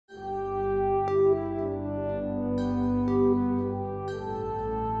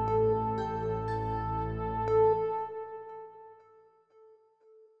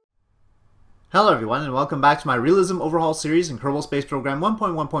Hello everyone, and welcome back to my Realism Overhaul series in Kerbal Space Program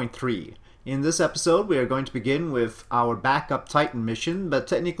 1.1.3. In this episode, we are going to begin with our backup Titan mission, but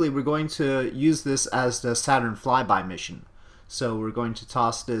technically we're going to use this as the Saturn flyby mission. So we're going to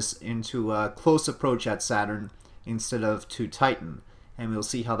toss this into a close approach at Saturn instead of to Titan, and we'll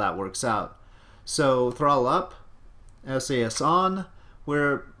see how that works out. So throttle up, SAS on.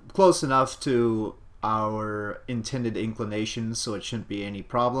 We're close enough to our intended inclination, so it shouldn't be any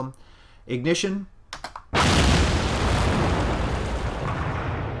problem. Ignition.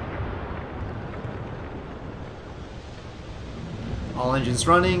 All engines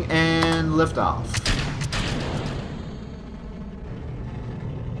running and liftoff.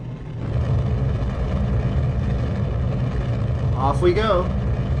 Off we go.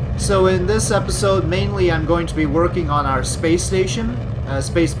 So in this episode, mainly I'm going to be working on our space station,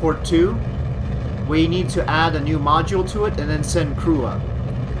 Spaceport 2. We need to add a new module to it and then send crew up.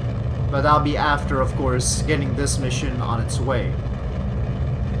 But that'll be after, of course, getting this mission on its way.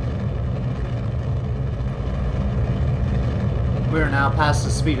 We're now past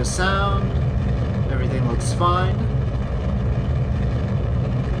the speed of sound. Everything looks fine.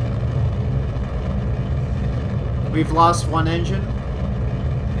 We've lost one engine.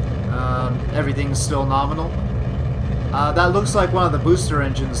 Everything's still nominal. That looks like one of the booster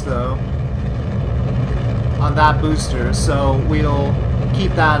engines, though, on that booster, so we'll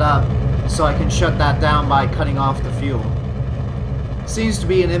keep that up so I can shut that down by cutting off the fuel. Seems to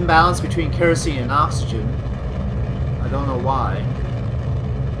be an imbalance between kerosene and oxygen. I don't know why.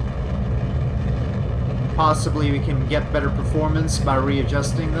 Possibly we can get better performance by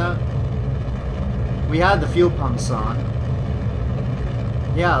readjusting that. We had the fuel pumps on.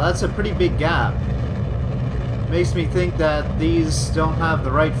 Yeah, that's a pretty big gap. Makes me think that these don't have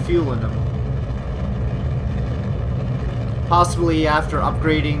the right fuel in them. Possibly after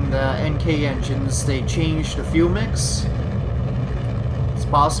upgrading the NK engines, they changed the fuel mix. It's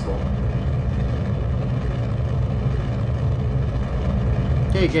possible.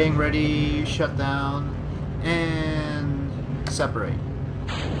 Okay, getting ready, shut down, and separate.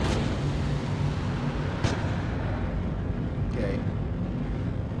 Okay.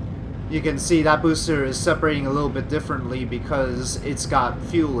 You can see that booster is separating a little bit differently because it's got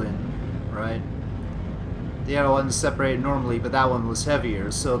fuel in, right? The other one's separated normally, but that one was heavier,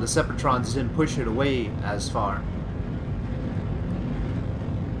 so the Separatrons didn't push it away as far.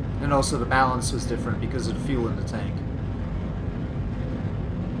 And also the balance was different because of the fuel in the tank.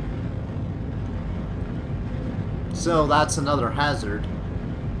 So that's another hazard.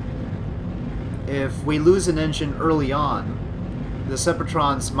 If we lose an engine early on, the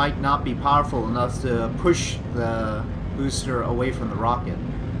Separatrons might not be powerful enough to push the booster away from the rocket.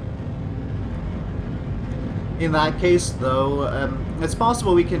 In that case, though, it's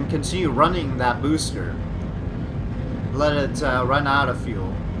possible we can continue running that booster. Let it run out of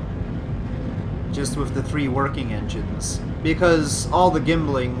fuel. Just with the 3 working engines. Because all the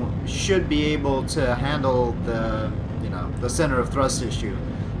gimbling should be able to handle the, the center of thrust issue.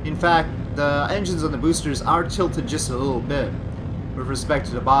 In fact, the engines on the boosters are tilted just a little bit with respect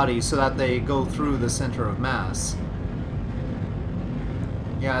to the body so that they go through the center of mass.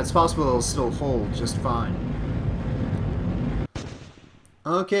 Yeah, it's possible it'll still hold just fine.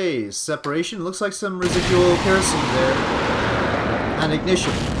 Okay, separation. Looks like some residual kerosene there. And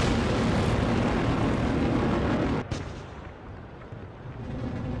ignition.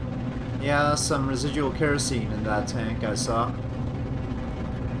 Yeah, some residual kerosene in that tank I saw.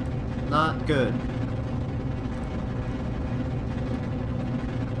 Not good.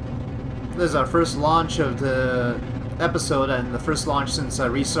 This is our first launch of the episode and the first launch since I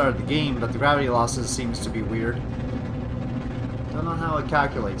restarted the game, but the gravity losses seems to be weird. Don't know how it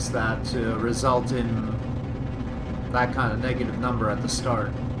calculates that to result in that kind of negative number at the start.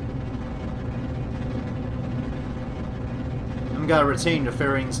 I'm gonna retain the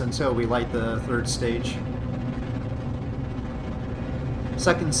fairings until we light the 3rd stage.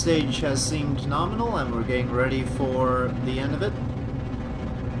 2nd stage has seemed nominal and we're getting ready for the end of it.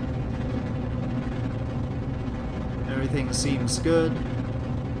 Everything seems good.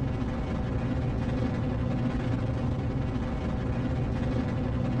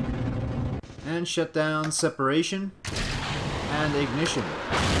 And shut down, separation, and ignition.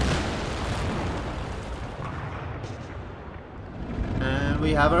 And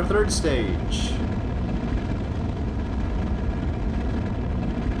we have our 3rd stage.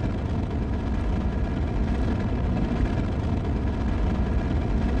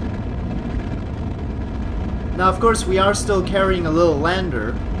 Now, of course, we are still carrying a little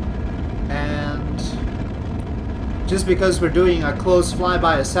lander, and Just because we're doing a close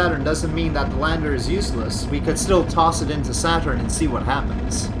flyby of Saturn doesn't mean that the lander is useless. We could still toss it into Saturn and see what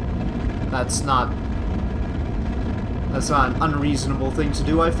happens. That's not an unreasonable thing to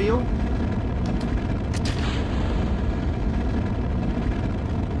do, I feel.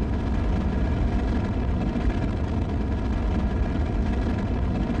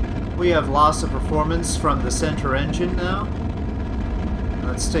 We have loss of performance from the center engine now.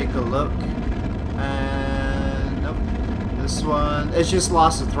 Let's take a look. And nope. This one, it's just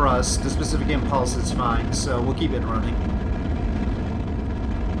loss of thrust. The specific impulse is fine, so we'll keep it running.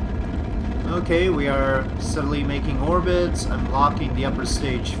 Okay, we are steadily making orbits. I'm locking the upper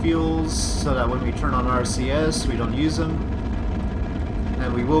stage fuels so that when we turn on RCS, we don't use them.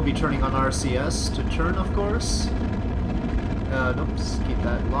 And we will be turning on RCS to turn, of course. Nope, keep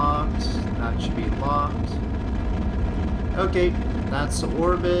that locked. That should be locked. Okay, that's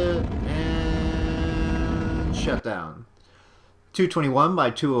orbit and shutdown. 221 by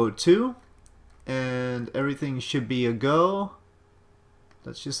 202, and everything should be a go.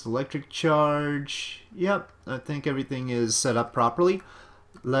 That's just electric charge. Yep, I think everything is set up properly.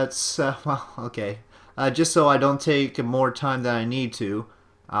 Let's, well, okay. Just so I don't take more time than I need to,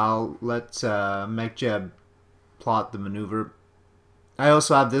 I'll let MechJeb plot the maneuver. I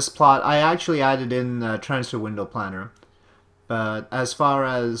also have this plot. I actually added in transfer window planner. But as far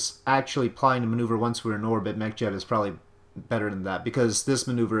as actually plotting the maneuver once we're in orbit, MechJeb is probably better than that, because this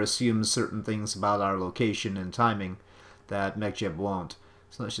maneuver assumes certain things about our location and timing that MechJeb won't.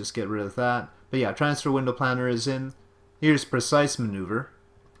 So let's just get rid of that. But yeah, transfer window planner is in. Here's precise maneuver.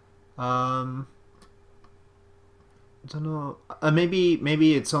 I don't know.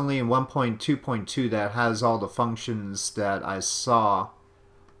 Maybe it's only in 1.2.2 that has all the functions that I saw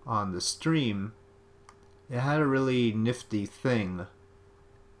on the stream. It had a really nifty thing,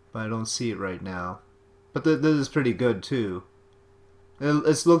 but I don't see it right now. But this is pretty good too.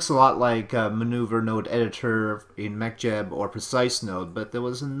 It looks a lot like maneuver node editor in MechJeb or precise node, but there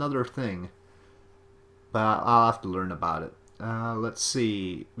was another thing. But I'll have to learn about it. Let's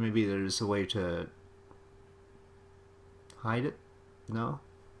see. Maybe there's a way to hide it? No?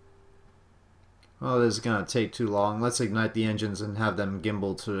 Oh, this is gonna take too long. Let's ignite the engines and have them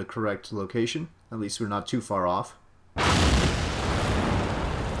gimbal to the correct location. At least we're not too far off.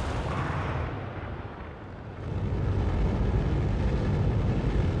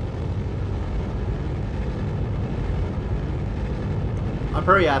 Our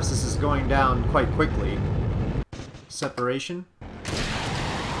periapsis is going down quite quickly. Separation.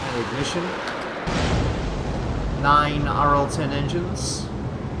 And ignition. 9 RL-10 engines.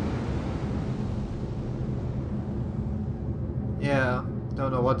 Yeah,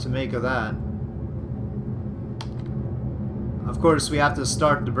 don't know what to make of that. Of course, we have to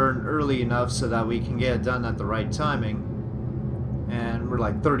start the burn early enough so that we can get it done at the right timing. And we're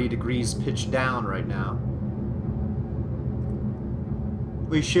like 30 degrees pitched down right now.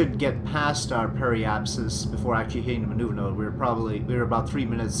 We should get past our periapsis before actually hitting the maneuver node. We're about 3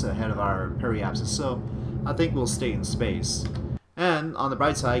 minutes ahead of our periapsis, so I think we'll stay in space. And on the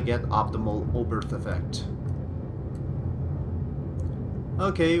bright side, get optimal Oberth effect.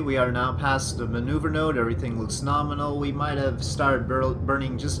 Okay, we are now past the maneuver node. Everything looks nominal. We might have started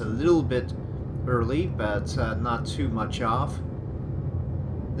burning just a little bit early, but not too much off.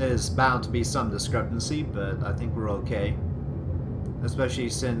 There's bound to be some discrepancy, but I think we're okay. Especially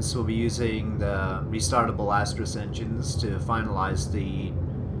since we'll be using the restartable Astros engines to finalize the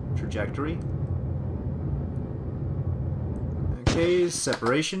trajectory. Okay,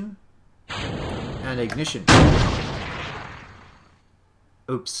 separation. And ignition.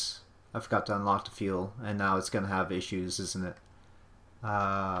 Oops, I forgot to unlock the fuel, and now it's gonna have issues, isn't it?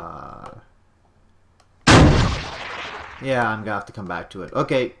 Yeah, I'm gonna have to come back to it.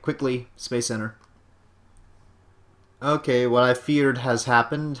 Okay, quickly, Space Center. Okay, what I feared has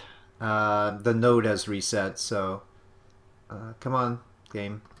happened. The node has reset, so come on,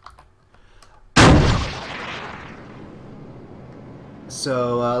 game.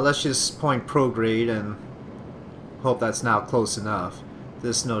 So let's just point prograde and hope that's now close enough.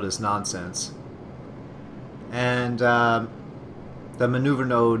 This node is nonsense. And the maneuver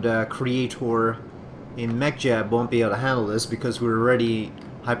node creator in MechJeb won't be able to handle this because we're already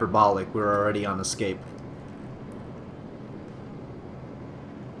hyperbolic. We're already on escape.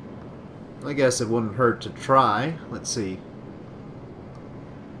 I guess it wouldn't hurt to try. Let's see.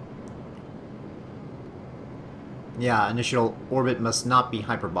 Yeah, initial orbit must not be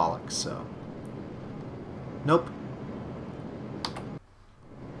hyperbolic, so... Nope.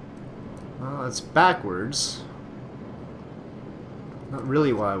 Well, it's backwards. Not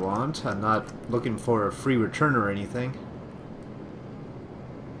really what I want. I'm not looking for a free return or anything.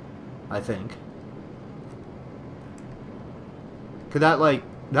 I think. Could that, like...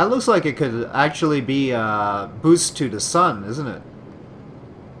 That looks like it could actually be a boost to the sun, isn't it?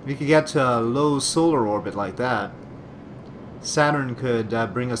 We could get to a low solar orbit like that. Saturn could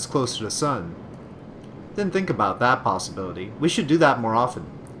bring us closer to the sun. Didn't think about that possibility. We should do that more often.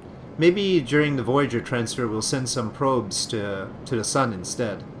 Maybe during the Voyager transfer we'll send some probes to the sun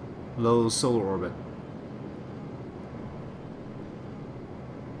instead. Low solar orbit.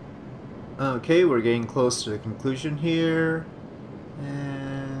 Okay, we're getting close to the conclusion here.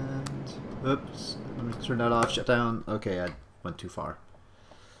 And... oops. Let me turn that off, shut down. Okay, I went too far.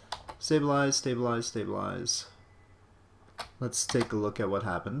 Stabilize, stabilize, stabilize. Let's take a look at what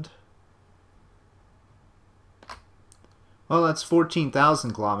happened. Well, that's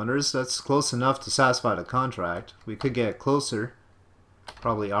 14,000 kilometers. That's close enough to satisfy the contract. We could get closer.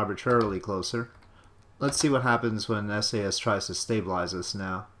 Probably arbitrarily closer. Let's see what happens when SAS tries to stabilize us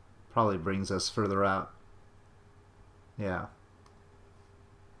now. Probably brings us further out. Yeah.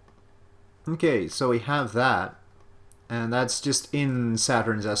 Okay, so we have that. And that's just in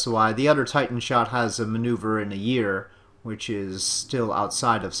Saturn's SOI. The other Titan shot has a maneuver in a year, which is still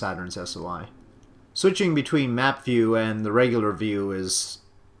outside of Saturn's SOI. Switching between map view and the regular view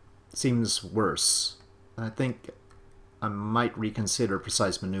seems worse. I think I might reconsider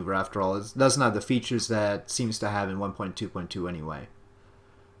precise maneuver after all. It doesn't have the features that it seems to have in 1.2.2 anyway.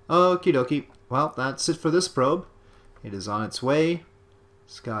 Okie dokie. Well, that's it for this probe. It is on its way.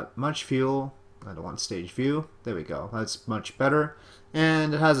 It's got much fuel. I don't want stage view. There we go. That's much better.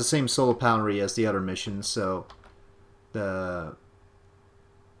 And it has the same solar panel as the other missions, so the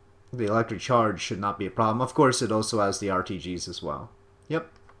electric charge should not be a problem. Of course, it also has the RTGs as well.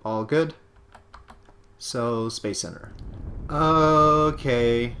 Yep, all good. So, Space Center.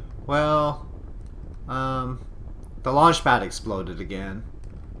 Okay, well, the launch pad exploded again.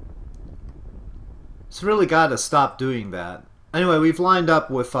 It's really got to stop doing that. Anyway, we've lined up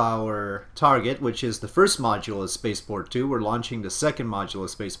with our target, which is the first module of Spaceport 2. We're launching the second module of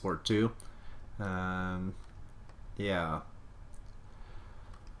Spaceport 2. Yeah.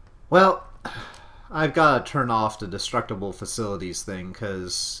 Well, I've got to turn off the destructible facilities thing,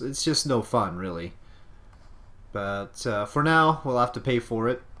 because it's just no fun, really. But for now, we'll have to pay for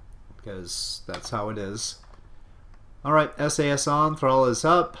it, because that's how it is. Alright, SAS on, throttle is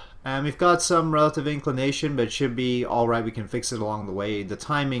up, and we've got some relative inclination, but it should be alright, we can fix it along the way. The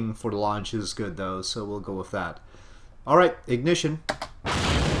timing for the launch is good though, so we'll go with that. Alright, ignition.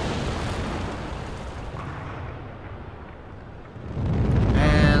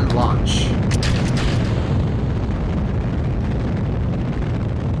 And launch.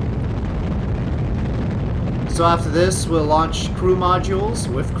 So after this, we'll launch crew modules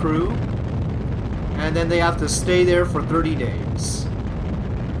with crew. And then they have to stay there for 30 days.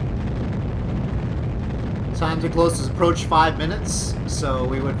 Time to close has approached 5 minutes, so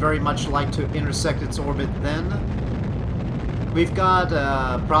we would very much like to intersect its orbit then. We've got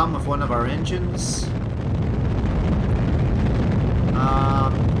a problem with one of our engines.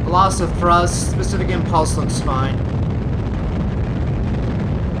 Loss of thrust, specific impulse looks fine.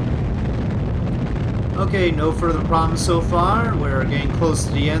 Okay, no further problems so far. We're getting close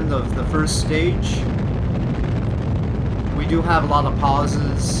to the end of the first stage. We do have a lot of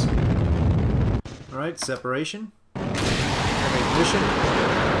pauses. Alright, separation. Ignition.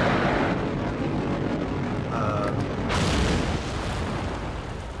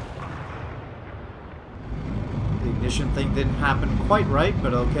 The ignition thing didn't happen quite right,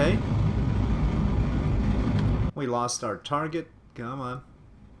 but okay. We lost our target. Come on.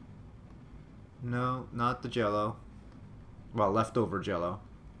 No, not the jello. Well, leftover jello.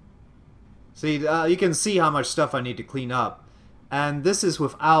 See, you can see how much stuff I need to clean up. And this is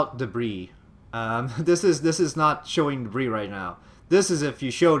without debris. This is not showing debris right now. This is if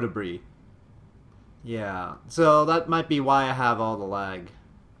you show debris. Yeah, so that might be why I have all the lag.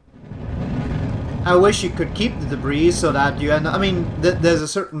 I wish you could keep the debris so that you end. I mean, there's a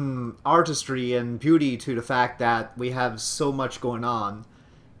certain artistry and beauty to the fact that we have so much going on.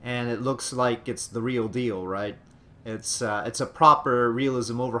 And it looks like it's the real deal, right? It's a proper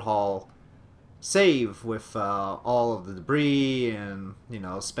Realism Overhaul save with all of the debris and, you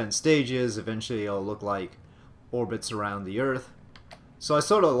know, spent stages. Eventually it'll look like orbits around the Earth. So I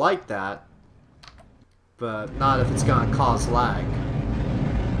sort of like that, but not if it's gonna cause lag.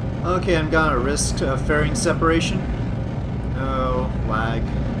 Okay, I'm gonna risk fairing separation. No, lag.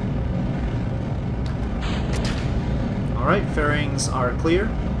 Alright, fairings are clear.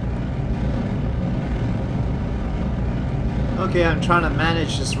 Okay, I'm trying to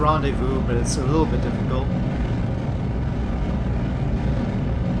manage this rendezvous, but it's a little bit difficult.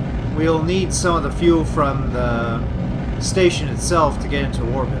 We'll need some of the fuel from the station itself to get into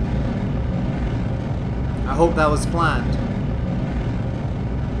orbit. I hope that was planned.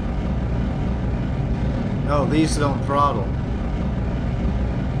 No, these don't throttle.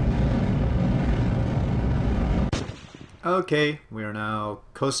 Okay, we are now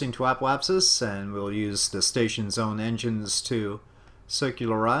coasting to apoapsis, and we'll use the station's own engines to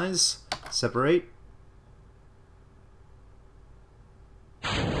circularize, separate.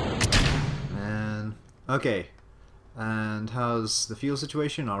 And, okay. And how's the fuel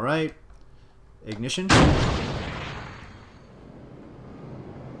situation? Alright. Ignition.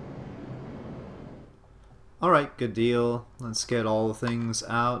 Alright, good deal. Let's get all the things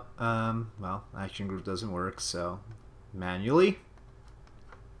out. Well, action group doesn't work, so manually.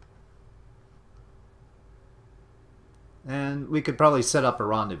 And we could probably set up a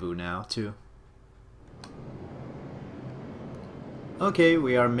rendezvous now, too. Okay,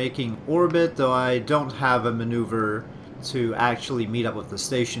 we are making orbit, though I don't have a maneuver to actually meet up with the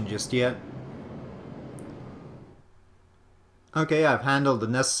station just yet. Okay, I've handled the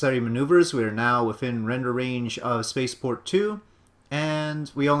necessary maneuvers. We are now within render range of Spaceport 2,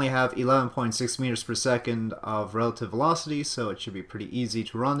 and we only have 11.6 meters per second of relative velocity, so it should be pretty easy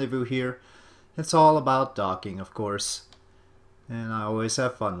to rendezvous here. It's all about docking, of course, and I always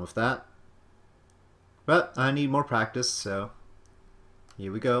have fun with that. But I need more practice, so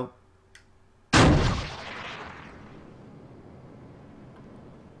here we go.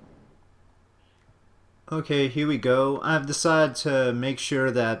 Okay, here we go. I've decided to make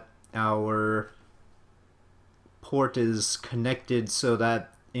sure that our port is connected so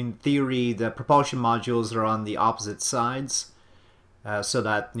that, in theory, the propulsion modules are on the opposite sides. So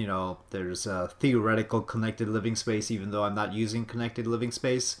that, you know, there's a theoretical connected living space, even though I'm not using connected living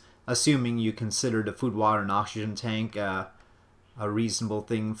space. Assuming you consider the food, water, and oxygen tank a reasonable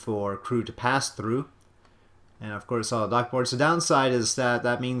thing for crew to pass through. And of course all the dock ports. The downside is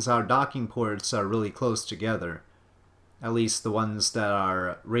that means our docking ports are really close together. At least the ones that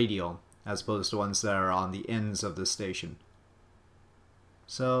are radial, as opposed to ones that are on the ends of the station.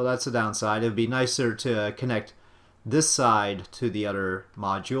 So that's the downside. It would be nicer to connect this side to the other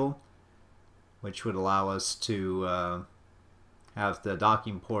module, which would allow us to have the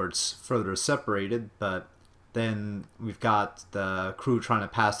docking ports further separated, but then we've got the crew trying to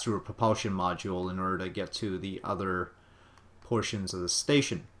pass through a propulsion module in order to get to the other portions of the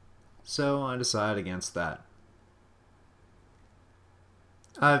station. So I decided against that.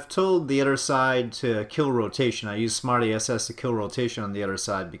 I've told the other side to kill rotation. I used Smart ASS to kill rotation on the other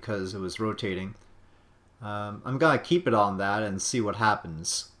side because it was rotating. I'm gonna keep it on that and see what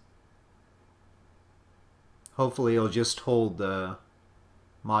happens. Hopefully it'll just hold the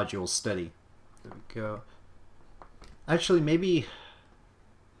module steady. There we go. Actually, maybe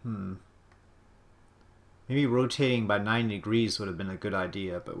rotating by 90 degrees would have been a good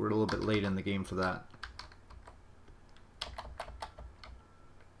idea, but we're a little bit late in the game for that.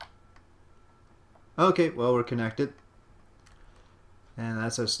 Okay, well, we're connected. And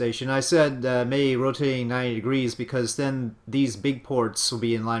that's our station. I said maybe rotating 90 degrees because then these big ports will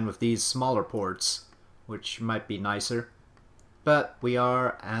be in line with these smaller ports, which might be nicer. But we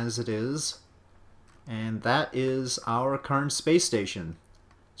are as it is. And that is our current space station.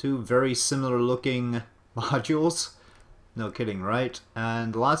 Two very similar looking modules. No kidding, right?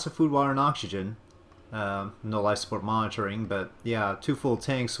 And lots of food, water, and oxygen. No life support monitoring, but yeah, 2 full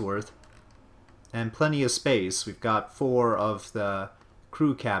tanks worth. And plenty of space. We've got 4 of the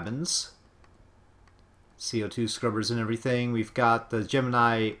crew cabins. CO2 scrubbers and everything. We've got the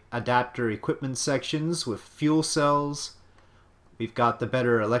Gemini adapter equipment sections with fuel cells. We've got the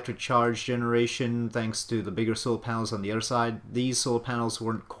better electric charge generation thanks to the bigger solar panels on the other side. These solar panels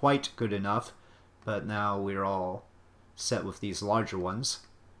weren't quite good enough, but now we're all set with these larger ones.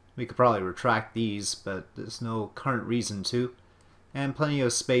 We could probably retract these, but there's no current reason to. And plenty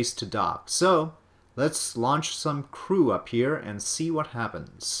of space to dock. So, let's launch some crew up here and see what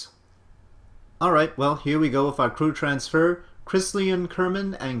happens. Alright, well, here we go with our crew transfer. Chrislian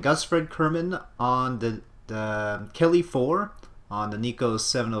Kerman and Gusfred Kerman on the Kelly 4. On the Nico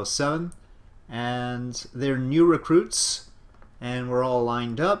 707, and they're new recruits, and we're all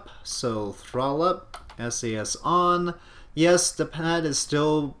lined up, so throttle up, SAS on. Yes, the pad is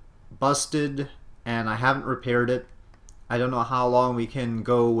still busted, and I haven't repaired it. I don't know how long we can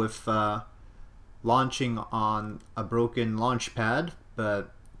go with launching on a broken launch pad,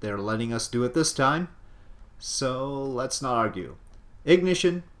 but they're letting us do it this time, so let's not argue.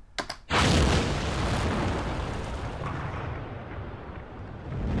 Ignition.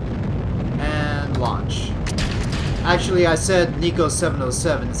 Actually, I said Nico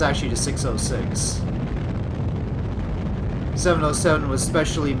 707. It's actually the 606. 707 was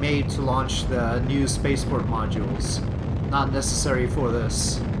specially made to launch the new spaceport modules. Not necessary for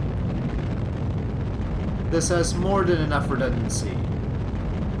this. This has more than enough redundancy.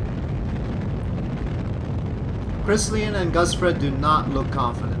 Chrysalian and Gusfred do not look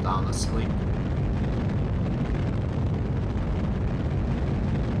confident, honestly.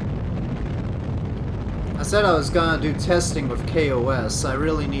 I said I was gonna do testing with KOS. I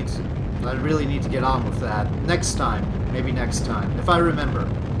really need to get on with that. Next time. Maybe next time. If I remember.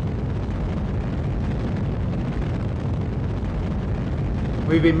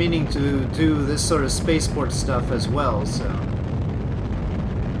 We've been meaning to do this sort of spaceport stuff as well, so...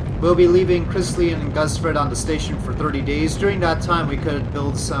 We'll be leaving Chrysalian and Gusfred on the station for 30 days. During that time we could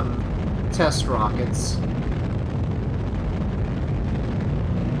build some test rockets.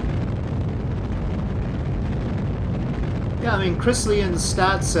 Yeah, I mean, Chrysalian's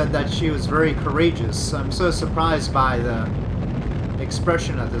stats said that she was very courageous. I'm so surprised by the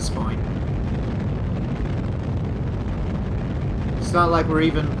expression at this point. It's not like we're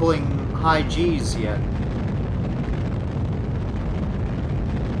even pulling high G's yet.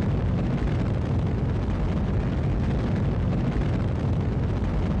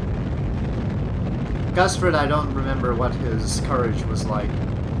 Gusfred, I don't remember what his courage was like.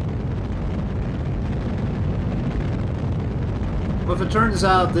 Well, if it turns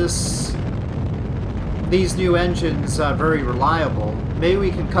out these new engines are very reliable, maybe we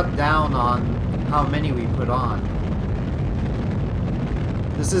can cut down on how many we put on.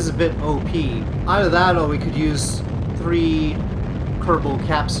 This is a bit OP. Either that or we could use 3 Kerbal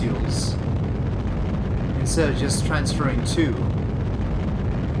capsules instead of just transferring 2.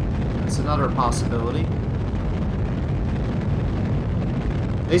 That's another possibility.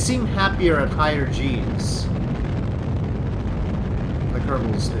 They seem happier at higher Gs. The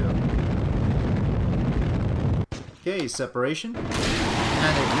Kerbals do. Okay, separation.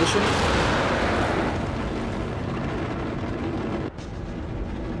 And ignition.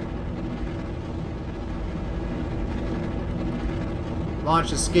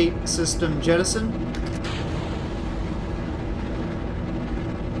 Launch escape system jettison.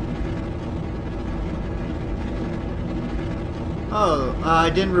 Oh, I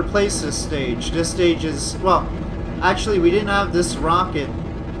didn't replace this stage. This stage is... well, actually we didn't have this rocket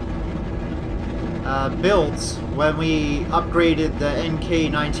built when we upgraded the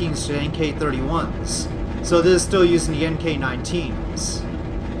NK-19s to NK-31s. So this is still using the NK-19s.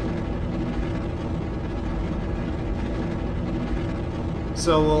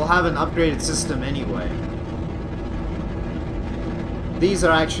 So we'll have an upgraded system anyway. These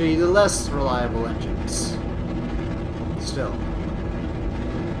are actually the less reliable engines. Still.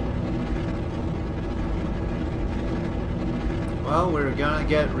 Well, we're gonna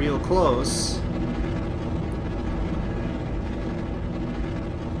get real close.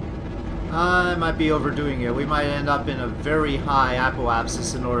 I might be overdoing it. We might end up in a very high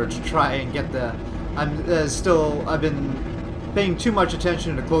apoapsis in order to try and get the... I've been paying too much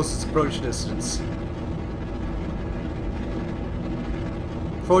attention to the closest approach distance.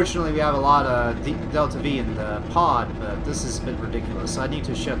 Fortunately, we have a lot of Delta V in the pod, but this is a bit ridiculous. I need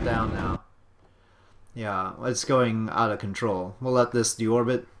to shut down now. Yeah, it's going out of control. We'll let this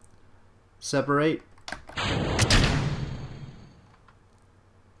deorbit separate.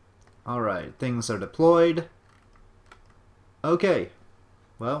 Alright, things are deployed. Okay.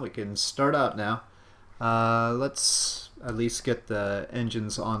 Well, we can start out now. Let's at least get the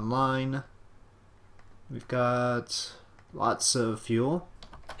engines online. We've got lots of fuel.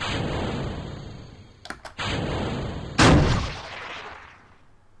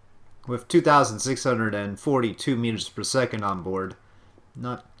 With 2,642 meters per second on board,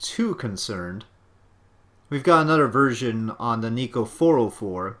 not too concerned. We've got another version on the Nico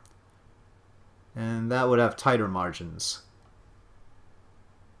 404, and that would have tighter margins.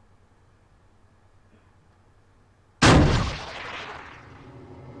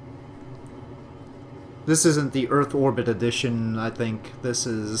 This isn't the Earth Orbit edition, I think. This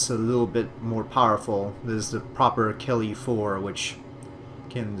is a little bit more powerful. This is the proper Kelly 4, which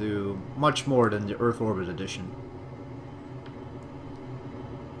can do much more than the Earth Orbit edition.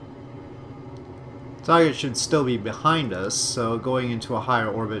 Target should still be behind us, so going into a higher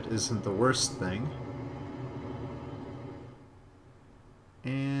orbit isn't the worst thing.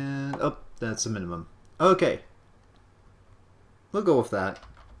 And... oh, that's a minimum. Okay. We'll go with that.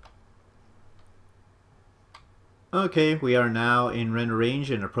 Okay, we are now in render range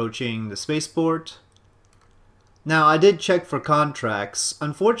and approaching the spaceport. Now, I did check for contracts.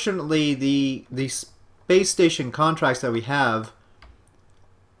 Unfortunately, the base station contracts that we have,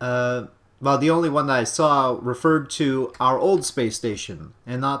 well, the only one that I saw referred to our old space station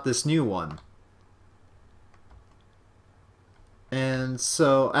and not this new one. And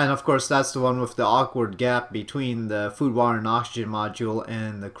so, and of course that's the one with the awkward gap between the food, water, and oxygen module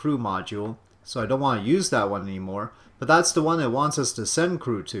and the crew module. So I don't want to use that one anymore. But that's the one it wants us to send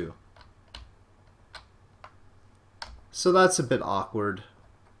crew to. So that's a bit awkward.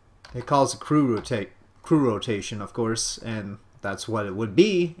 It calls a crew rotation, of course, and that's what it would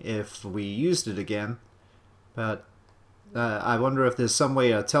be if we used it again. But I wonder if there's some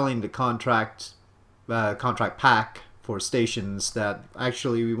way of telling the contract pack for stations that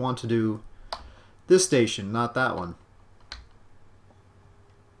actually we want to do this station, not that one.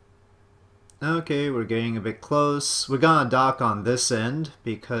 Okay, we're getting a bit close. We're gonna dock on this end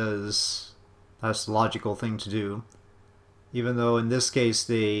because that's the logical thing to do. Even though in this case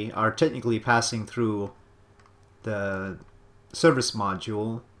they are technically passing through the service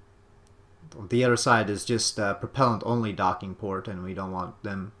module. The other side is just a propellant only docking port, and we don't want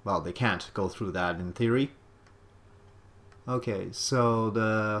them, well, they can't go through that in theory. Okay, so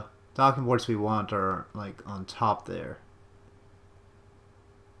the docking ports we want are like on top there.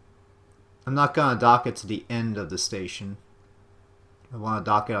 I'm not gonna dock it to the end of the station. I want to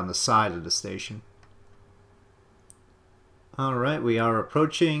dock it on the side of the station. Alright, we are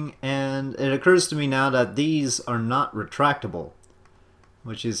approaching, and it occurs to me now that these are not retractable,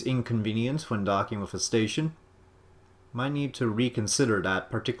 which is inconvenient when docking with a station. Might need to reconsider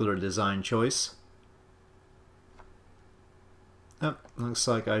that particular design choice. Oh, looks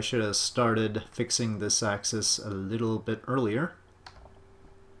like I should have started fixing this axis a little bit earlier.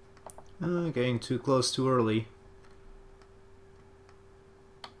 Getting too close too early.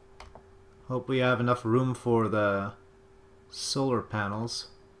 Hope we have enough room for the solar panels.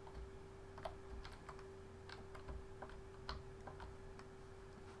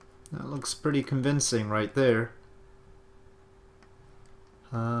 That looks pretty convincing right there.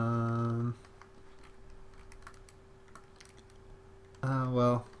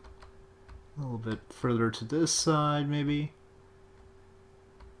 Well, a little bit further to this side maybe.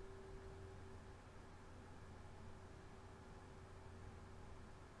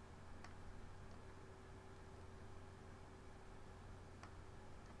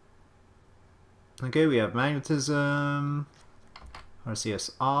 Okay, we have magnetism,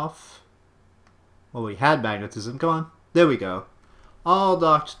 RCS off. Well, we had magnetism, come on, there we go. All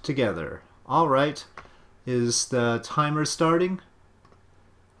docked together. Alright, is the timer starting?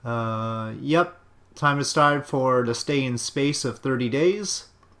 Yep, timer started for the stay in space of 30 days.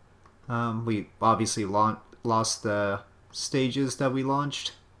 We obviously lost the stages that we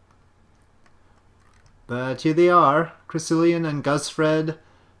launched. But here they are, Chrysilian and Gusfred.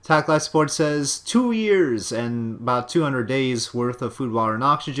 Attack Life Support says 2 years and about 200 days worth of food, water, and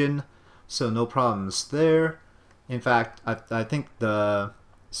oxygen, so no problems there. In fact, I think the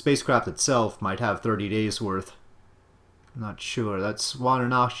spacecraft itself might have 30 days worth. I'm not sure. That's water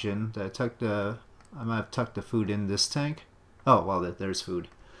and oxygen. I might have tucked the food in this tank. Oh, well, there's food.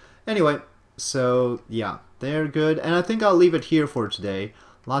 Anyway, so yeah, they're good. And I think I'll leave it here for today.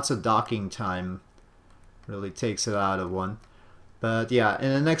 Lots of docking time really takes it out of one. But yeah,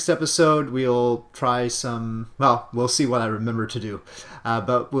 in the next episode we'll try some, well, we'll see what I remember to do.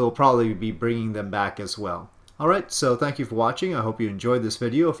 But we'll probably be bringing them back as well. Alright, so thank you for watching. I hope you enjoyed this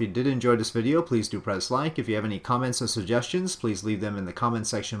video. If you did enjoy this video, please do press like. If you have any comments or suggestions, please leave them in the comment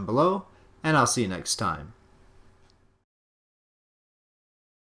section below. And I'll see you next time.